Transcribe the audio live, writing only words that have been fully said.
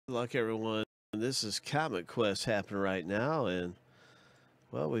luck, everyone. This is Comic Quest happening right now, and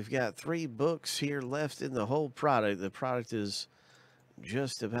well, we've got 3 books here left in the whole product. The product is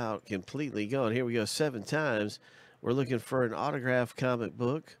just about completely gone. Here we go, 7 times. We're looking for an autographed comic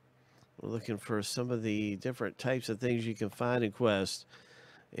book. We're looking for some of the different types of things you can find in Quest,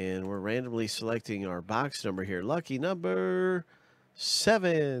 and we're randomly selecting our box number here. Lucky number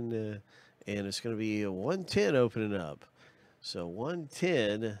 7, and it's going to be a 110 opening up. So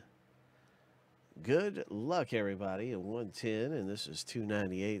 110. Good luck, everybody. A 110, and this is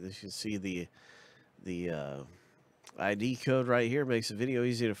 298. As you can see, the ID code right here makes the video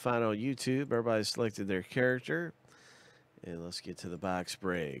easy to find on YouTube. Everybody selected their character, and let's get to the box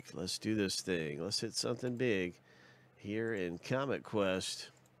break. Let's do this thing. Let's hit something big here in Comic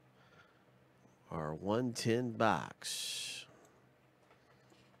Quest. Our 110 box.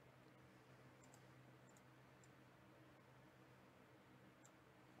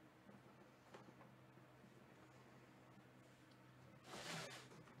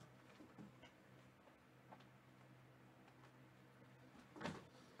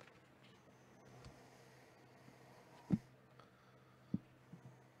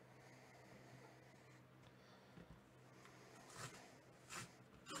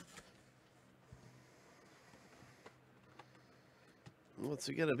 What's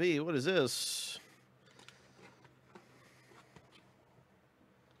it gonna be? What is this?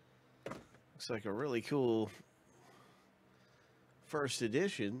 Looks like a really cool first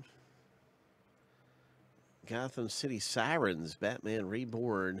edition. Gotham City Sirens, Batman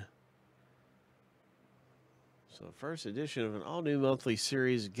Reborn. So first edition of an all-new monthly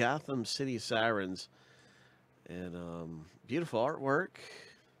series, Gotham City Sirens. And beautiful artwork.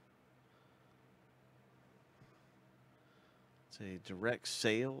 It's a direct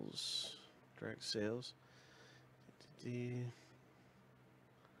sales. Lots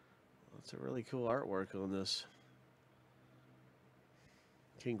of really cool artwork on this.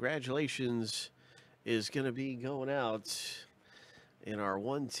 Congratulations is going to be going out in our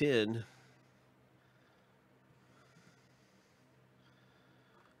 110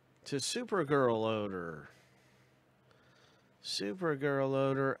 to Supergirl owner. Supergirl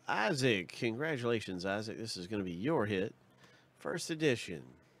owner Isaac. Congratulations, Isaac. This is going to be your hit. First edition.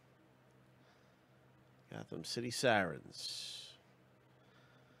 Gotham City Sirens.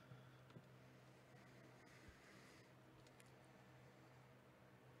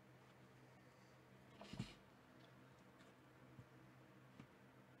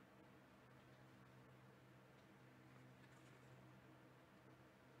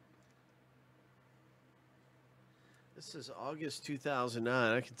 This is August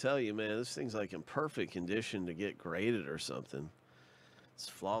 2009. I can tell you, man, this thing's like in perfect condition to get graded or something. It's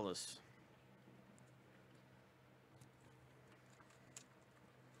flawless.